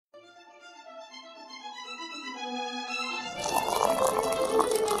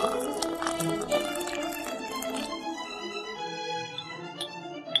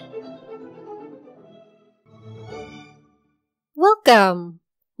Welcome!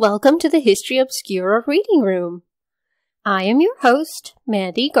 Welcome to the History Obscura reading room. I am your host,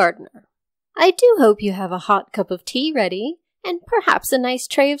 Mandy Gardner. I do hope you have a hot cup of tea ready, and perhaps a nice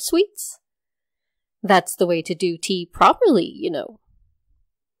tray of sweets. That's the way to do tea properly, you know.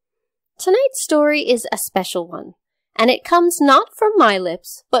 Tonight's story is a special one, and it comes not from my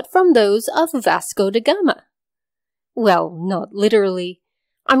lips, but from those of Vasco da Gama. Well, not literally.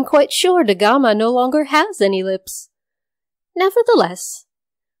 I'm quite sure da Gama no longer has any lips. Nevertheless,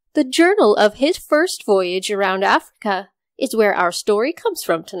 the journal of his first voyage around Africa is where our story comes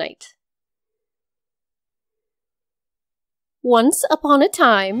from tonight. Once upon a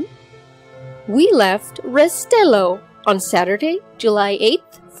time, we left Restelo on Saturday, July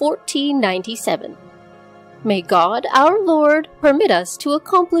 8th, 1497. May God, our Lord, permit us to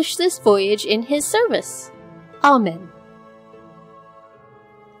accomplish this voyage in His service. Amen.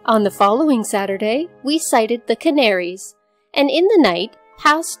 On the following Saturday, we sighted the Canaries, and in the night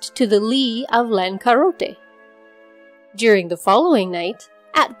passed to the lee of Lancarote. During the following night,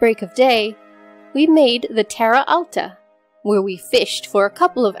 at break of day, we made the Terra Alta, where we fished for a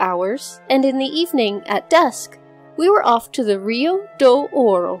couple of hours, and in the evening, at dusk, we were off to the Rio do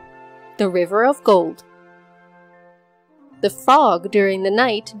Ouro, the River of Gold. The fog during the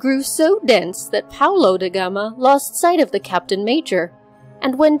night grew so dense that Paulo da Gama lost sight of the Captain Major,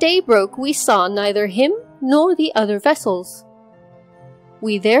 and when day broke we saw neither him nor the other vessels.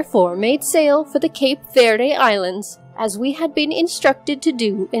 We therefore made sail for the Cape Verde Islands, as we had been instructed to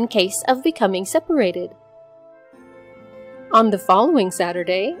do in case of becoming separated. On the following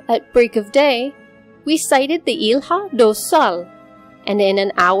Saturday, at break of day, we sighted the Ilha do Sal, and in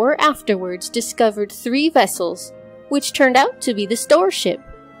an hour afterwards discovered 3 vessels, which turned out to be the store ship,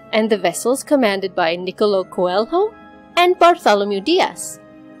 and the vessels commanded by Nicolo Coelho and Bartholomew Diaz,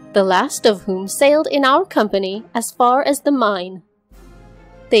 the last of whom sailed in our company as far as the mine.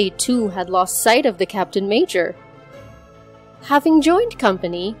 They too had lost sight of the Captain Major. Having joined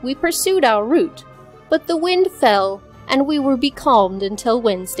company, we pursued our route, but the wind fell, and we were becalmed until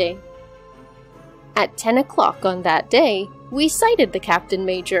Wednesday. At 10 o'clock on that day, we sighted the Captain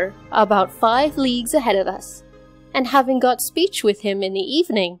Major, about 5 leagues ahead of us, and having got speech with him in the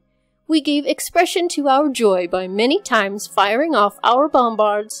evening, we gave expression to our joy by many times firing off our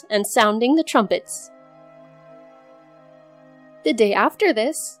bombards and sounding the trumpets. The day after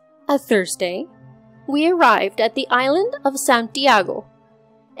this, a Thursday, we arrived at the island of Santiago,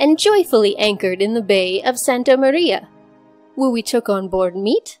 and joyfully anchored in the bay of Santa Maria, where we took on board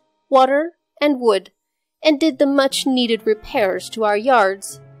meat, water, and wood, and did the much-needed repairs to our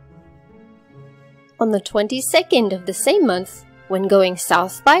yards. On the 22nd of the same month, when going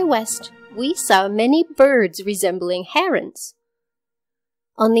south by west, we saw many birds resembling herons.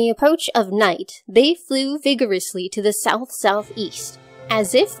 On the approach of night, they flew vigorously to the south-southeast,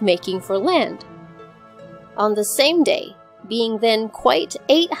 as if making for land. On the same day, being then quite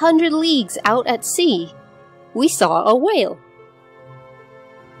 800 leagues out at sea, we saw a whale.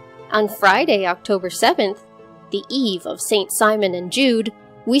 On Friday, October 7th, the eve of St. Simon and Jude,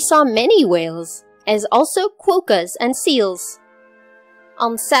 we saw many whales, as also quokkas and seals.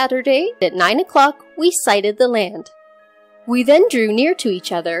 On Saturday, at 9 o'clock, we sighted the land. We then drew near to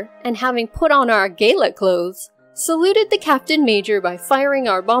each other, and having put on our gala clothes, saluted the Captain Major by firing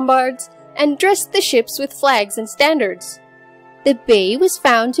our bombards, and dressed the ships with flags and standards. The bay was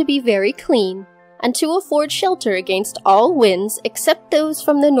found to be very clean, and to afford shelter against all winds except those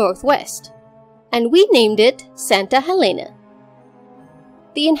from the northwest, and we named it Santa Helena.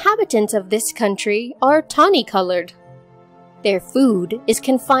 The inhabitants of this country are tawny-colored. Their food is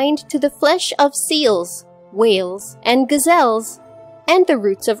confined to the flesh of seals, whales, and gazelles, and the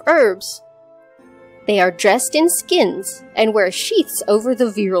roots of herbs. They are dressed in skins and wear sheaths over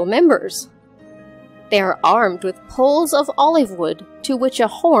the virile members. They are armed with poles of olive wood to which a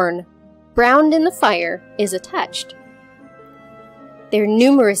horn, browned in the fire, is attached. Their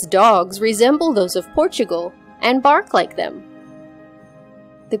numerous dogs resemble those of Portugal and bark like them.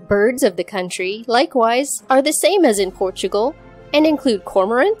 The birds of the country, likewise, are the same as in Portugal, and include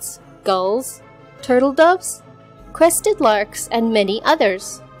cormorants, gulls, turtle doves, crested larks, and many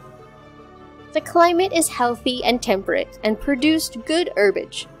others. The climate is healthy and temperate, and produced good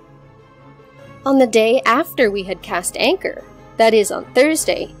herbage. On the day after we had cast anchor, that is on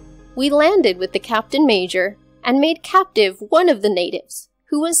Thursday, we landed with the Captain Major, and made captive one of the natives,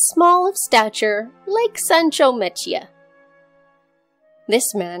 who was small of stature, like Sancho Mejia.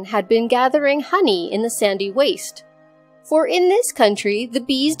 This man had been gathering honey in the sandy waste, for in this country the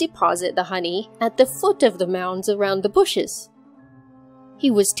bees deposit the honey at the foot of the mounds around the bushes. He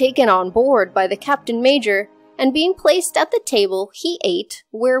was taken on board by the Captain Major and being placed at the table, he ate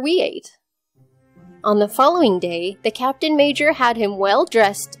where we ate. On the following day, the Captain Major had him well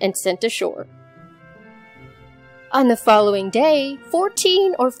dressed and sent ashore. On the following day,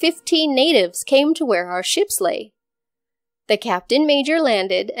 14 or 15 natives came to where our ships lay. The Captain Major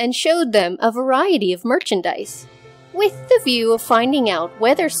landed and showed them a variety of merchandise, with the view of finding out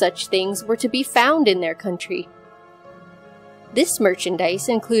whether such things were to be found in their country. This merchandise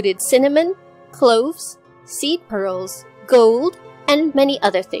included cinnamon, cloves, seed pearls, gold, and many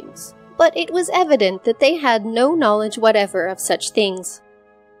other things, but it was evident that they had no knowledge whatever of such things.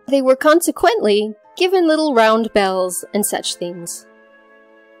 They were consequently given little round bells and such things.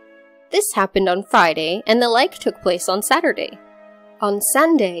 This happened on Friday, and the like took place on Saturday. On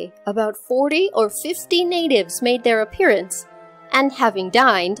Sunday, about 40 or 50 natives made their appearance, and having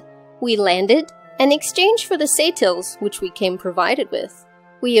dined, we landed, and exchanged for the satils which we came provided with,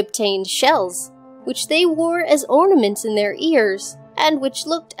 we obtained shells, which they wore as ornaments in their ears, and which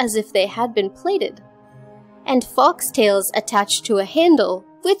looked as if they had been plated, and foxtails attached to a handle,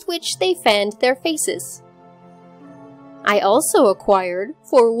 with which they fanned their faces. I also acquired,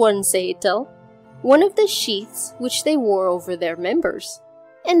 for one satel, one of the sheaths which they wore over their members,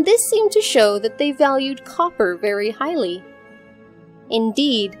 and this seemed to show that they valued copper very highly.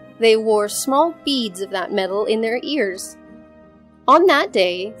 Indeed, they wore small beads of that metal in their ears. On that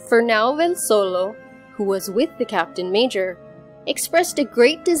day, Fernão Velsolo, who was with the Captain Major, expressed a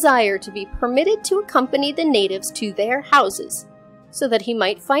great desire to be permitted to accompany the natives to their houses, so that he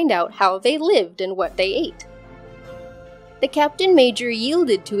might find out how they lived and what they ate. The Captain Major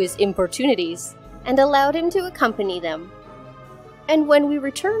yielded to his importunities, and allowed him to accompany them. And when we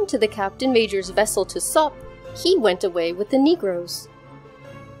returned to the Captain Major's vessel to sup, he went away with the negroes.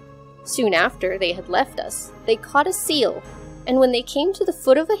 Soon after they had left us, they caught a seal, and when they came to the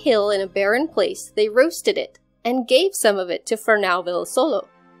foot of a hill in a barren place, they roasted it, and gave some of it to Fernão Velsolo,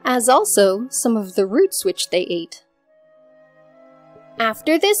 as also some of the roots which they ate.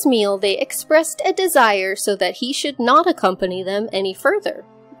 After this meal, they expressed a desire so that he should not accompany them any further,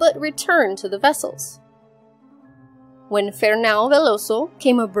 but return to the vessels. When Fernão Veloso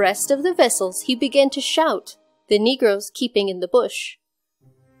came abreast of the vessels, he began to shout, the negroes keeping in the bush.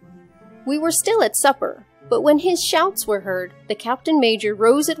 We were still at supper, but when his shouts were heard, the Captain Major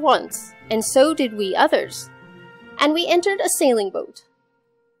rose at once, and so did we others, and we entered a sailing boat.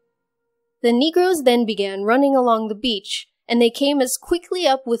 The negroes then began running along the beach, and they came as quickly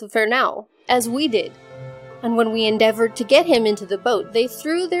up with Fernão as we did, and when we endeavored to get him into the boat, they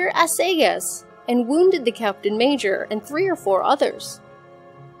threw their asagas and wounded the Captain Major and 3 or 4 others.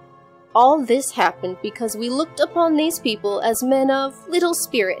 All this happened because we looked upon these people as men of little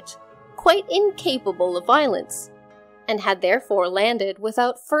spirit, quite incapable of violence, and had therefore landed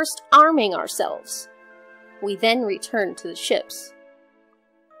without first arming ourselves. We then returned to the ships.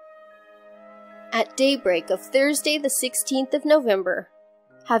 At daybreak of Thursday the 16th of November,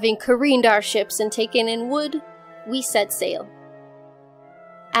 having careened our ships and taken in wood, we set sail.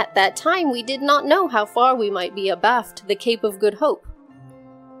 At that time we did not know how far we might be abaft the Cape of Good Hope.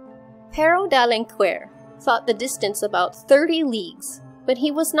 Pero d'Alenquer thought the distance about 30 leagues, but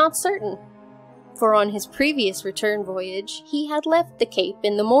he was not certain, for on his previous return voyage he had left the Cape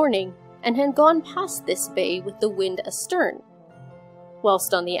in the morning and had gone past this bay with the wind astern,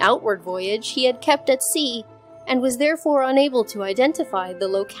 whilst on the outward voyage he had kept at sea and was therefore unable to identify the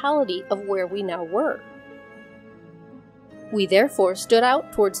locality of where we now were. We therefore stood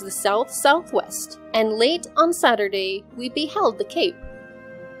out towards the south-southwest, and late on Saturday we beheld the Cape.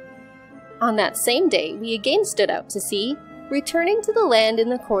 On that same day we again stood out to sea, returning to the land in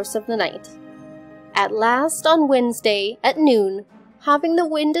the course of the night. At last, on Wednesday, at noon, having the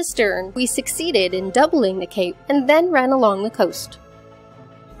wind astern, we succeeded in doubling the Cape, and then ran along the coast.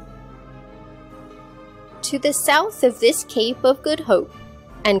 To the south of this Cape of Good Hope,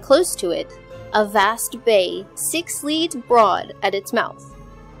 and close to it, a vast bay, 6 leagues broad at its mouth,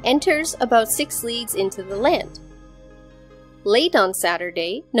 enters about 6 leagues into the land. Late on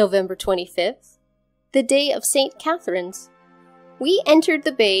Saturday, November 25th, the day of St. Catherine's, we entered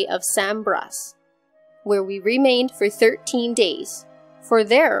the bay of Sam Bras, where we remained for 13 days, for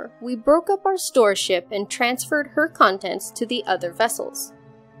there we broke up our store ship and transferred her contents to the other vessels.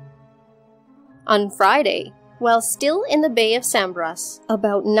 On Friday, while still in the Bay of Sambras,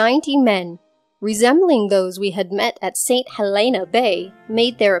 about 90 men, resembling those we had met at St. Helena Bay,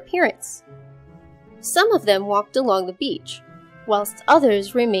 made their appearance. Some of them walked along the beach, whilst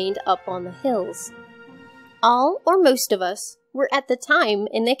others remained up on the hills. All, or most of us, were at the time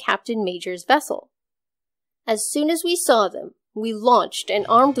in the Captain Major's vessel. As soon as we saw them, we launched and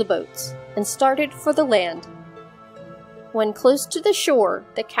armed the boats, and started for the land, When close to the shore,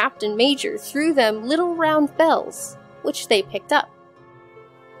 the Captain Major threw them little round bells, which they picked up.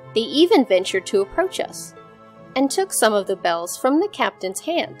 They even ventured to approach us, and took some of the bells from the captain's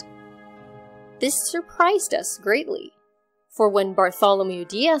hand. This surprised us greatly, for when Bartholomew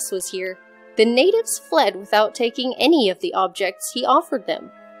Diaz was here, the natives fled without taking any of the objects he offered them.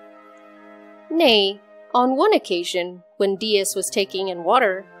 Nay, on one occasion, when Diaz was taking in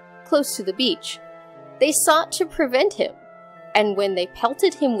water, close to the beach, they sought to prevent him, and when they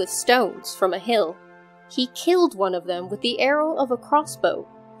pelted him with stones from a hill, he killed one of them with the arrow of a crossbow.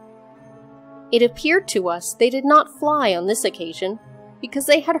 It appeared to us they did not fly on this occasion, because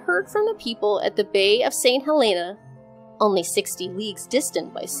they had heard from the people at the Bay of St. Helena, only 60 leagues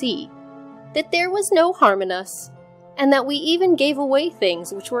distant by sea, that there was no harm in us, and that we even gave away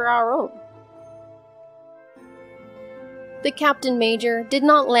things which were our own. The Captain Major did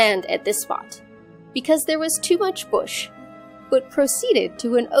not land at this spot, because there was too much bush, but proceeded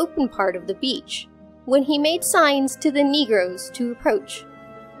to an open part of the beach, when he made signs to the negroes to approach.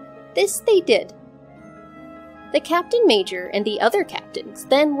 This they did. The Captain Major and the other captains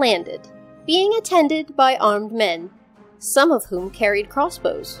then landed, being attended by armed men, some of whom carried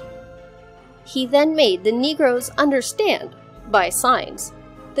crossbows. He then made the negroes understand, by signs,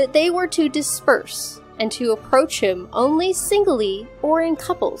 that they were to disperse and to approach him only singly or in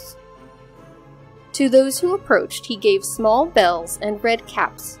couples. To those who approached he gave small bells and red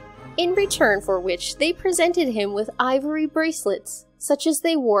caps, in return for which they presented him with ivory bracelets, such as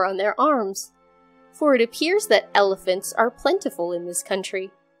they wore on their arms, for it appears that elephants are plentiful in this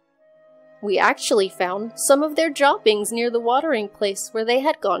country. We actually found some of their droppings near the watering place where they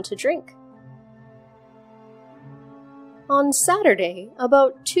had gone to drink. On Saturday,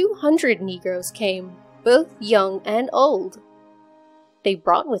 about 200 negroes came, both young and old. They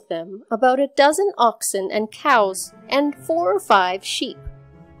brought with them about a dozen oxen and cows and 4 or 5 sheep.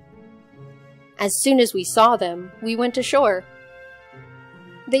 As soon as we saw them, we went ashore.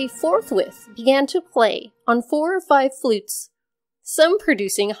 They forthwith began to play on 4 or 5 flutes, some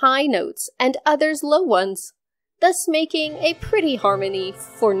producing high notes and others low ones, thus making a pretty harmony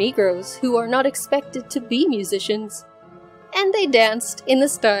for negroes who are not expected to be musicians, and they danced in the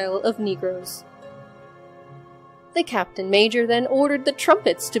style of negroes. The Captain Major then ordered the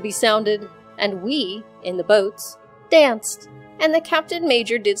trumpets to be sounded, and we, in the boats, danced, and the Captain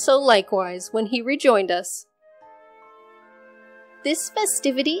Major did so likewise when he rejoined us. This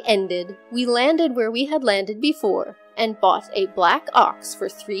festivity ended, we landed where we had landed before, and bought a black ox for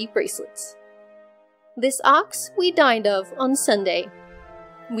 3 bracelets. This ox we dined of on Sunday.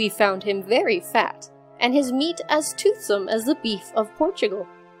 We found him very fat, and his meat as toothsome as the beef of Portugal.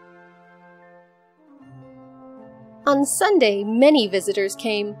 On Sunday many visitors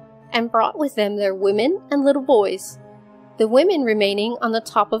came, and brought with them their women and little boys, the women remaining on the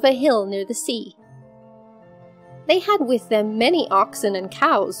top of a hill near the sea. They had with them many oxen and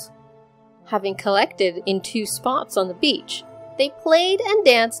cows. Having collected in 2 spots on the beach, they played and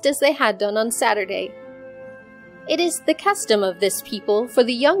danced as they had done on Saturday. It is the custom of this people for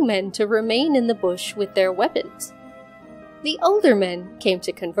the young men to remain in the bush with their weapons. The older men came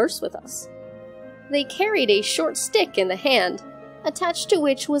to converse with us. They carried a short stick in the hand, attached to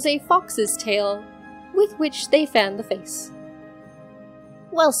which was a fox's tail, with which they fanned the face.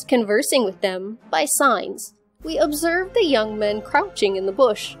 Whilst conversing with them, by signs, we observed the young men crouching in the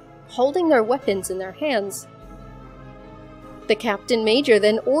bush, holding their weapons in their hands. The Captain Major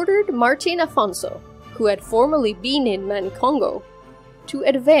then ordered Martin Afonso, who had formerly been in Mancongo, to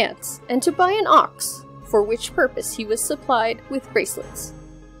advance and to buy an ox, for which purpose he was supplied with bracelets.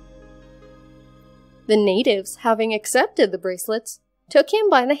 The natives, having accepted the bracelets, took him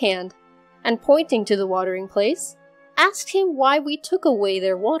by the hand, and pointing to the watering place, asked him why we took away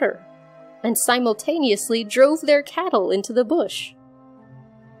their water, and simultaneously drove their cattle into the bush.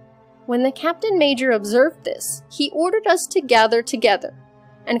 When the Captain Major observed this, he ordered us to gather together,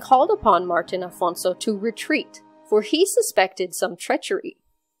 and called upon Martin Afonso to retreat, for he suspected some treachery.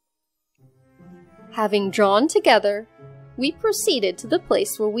 Having drawn together, we proceeded to the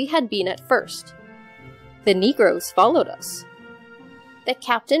place where we had been at first. The negroes followed us. The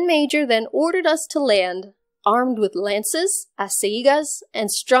Captain Major then ordered us to land, armed with lances, aceigas, and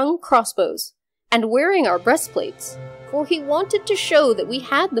strung crossbows, and wearing our breastplates, for he wanted to show that we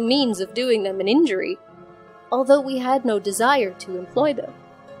had the means of doing them an injury, although we had no desire to employ them.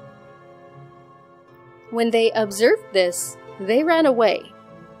 When they observed this, they ran away.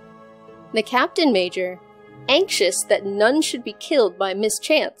 The Captain Major, anxious that none should be killed by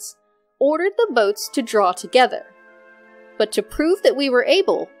mischance, ordered the boats to draw together. But to prove that we were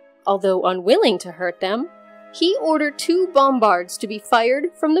able, although unwilling to hurt them, he ordered 2 bombards to be fired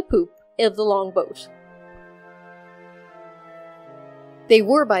from the poop of the longboat. They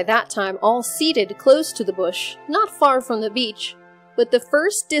were by that time all seated close to the bush, not far from the beach, but the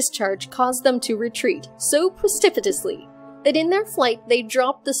first discharge caused them to retreat so precipitously that in their flight they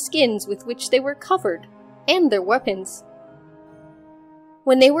dropped the skins with which they were covered, and their weapons.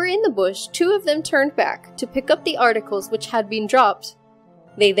 When they were in the bush, 2 of them turned back to pick up the articles which had been dropped.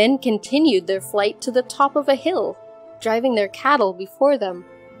 They then continued their flight to the top of a hill, driving their cattle before them.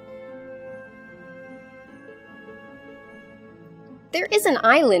 There is an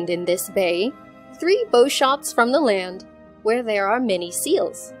island in this bay, 3 bowshots from the land, where there are many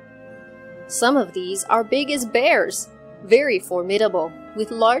seals. Some of these are big as bears, very formidable,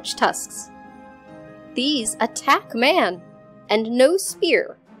 with large tusks. These attack man, and no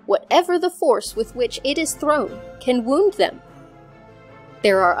spear, whatever the force with which it is thrown, can wound them.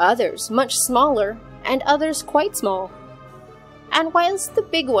 There are others much smaller, and others quite small. And whilst the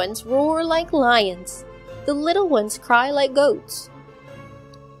big ones roar like lions, the little ones cry like goats.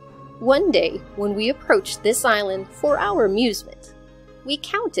 One day, when we approached this island for our amusement, we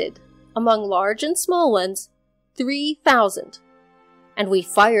counted, among large and small ones, 3,000, and we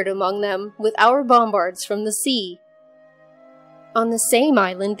fired among them with our bombards from the sea. On the same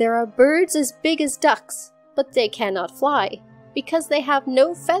island there are birds as big as ducks, but they cannot fly, because they have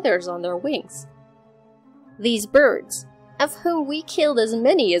no feathers on their wings. These birds, of whom we killed as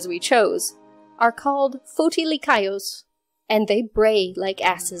many as we chose, are called fotilicayos, and they bray like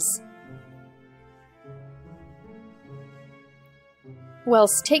asses.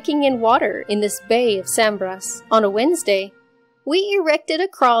 Whilst taking in water in this bay of Sambras on a Wednesday, we erected a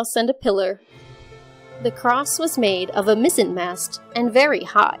cross and a pillar. The cross was made of a mizzenmast and very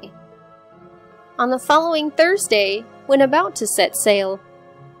high. On the following Thursday, when about to set sail,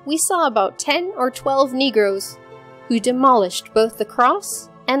 we saw about 10 or 12 negroes, who demolished both the cross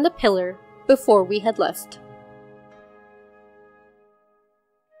and the pillar before we had left.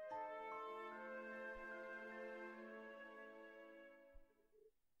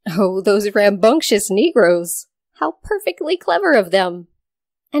 Oh, those rambunctious negroes! How perfectly clever of them!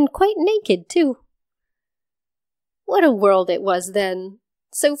 And quite naked, too. What a world it was then,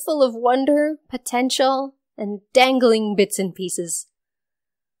 so full of wonder, potential, and dangling bits and pieces.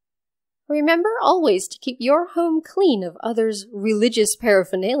 Remember always to keep your home clean of others' religious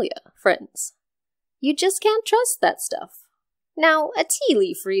paraphernalia, friends. You just can't trust that stuff. Now, a tea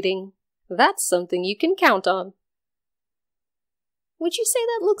leaf reading, that's something you can count on. Would you say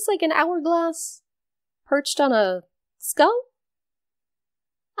that looks like an hourglass perched on a skull?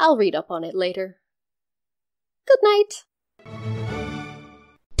 I'll read up on it later. Good night.